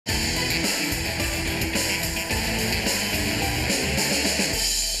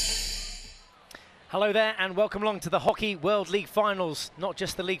Hello there and welcome along to the Hockey World League Finals. Not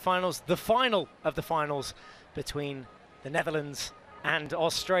just the league finals, the final of the finals between the Netherlands and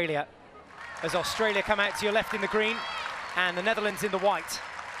Australia. As Australia come out to your left in the green and the Netherlands in the white.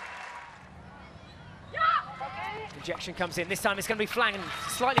 Injection comes in. This time it's going to be Flanagan.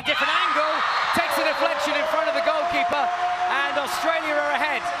 Slightly different angle. Takes a deflection in front of the goalkeeper and Australia are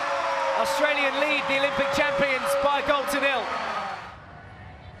ahead. Australian lead the Olympic champions by a goal to nil.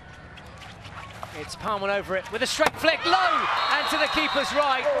 It's Paumen over it with a straight flick low and to the keeper's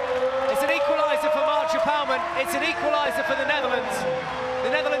right. It's an equaliser for Maartje Paumen. It's an equaliser for the Netherlands. The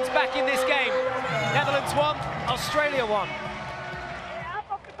Netherlands back in this game. Netherlands won, Australia won.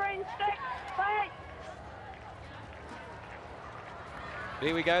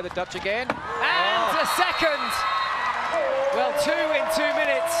 Here we go, the Dutch again. And a second. Well, 2 in 2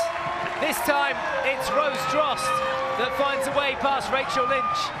 minutes. This time it's Rosalin Drost that finds a way past Rachel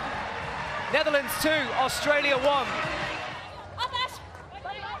Lynch. Netherlands 2, Australia 1.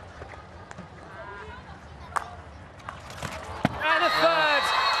 And a third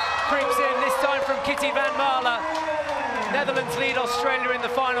creeps in, this time from Kitty van Marle. Netherlands lead Australia in the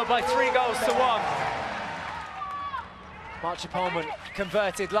final by 3 goals to 1. Maartje Paumen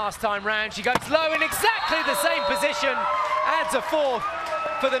converted last time round. She goes low in exactly the same position. Adds a fourth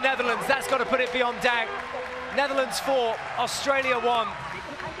for the Netherlands. That's got to put it beyond doubt. Netherlands 4, Australia 1.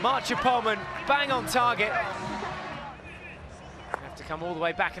 Maartje Paumen, bang on target. Have to come all the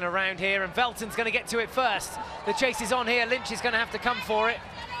way back and around here, and Velton's going to get to it first. The chase is on here. Lynch is going to have to come for it.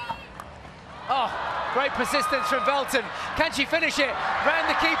 Oh, great persistence from Velton. Can she finish it? Round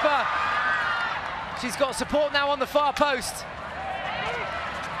the keeper. She's got support now on the far post.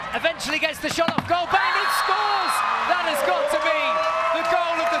 Eventually gets the shot off goal, bang, and scores! That has got to be the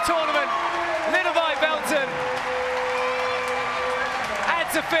goal of the tournament. Linnevai Velton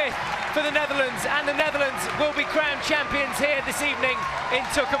adds a fifth for the Netherlands, and the Netherlands will be crowned champions here this evening in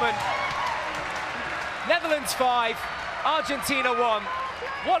Tukkuman. Netherlands 5, Argentina 1.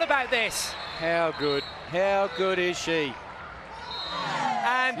 What about this? How good is she?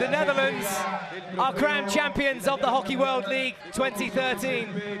 And the Netherlands are crowned champions of the Hockey World League 2013.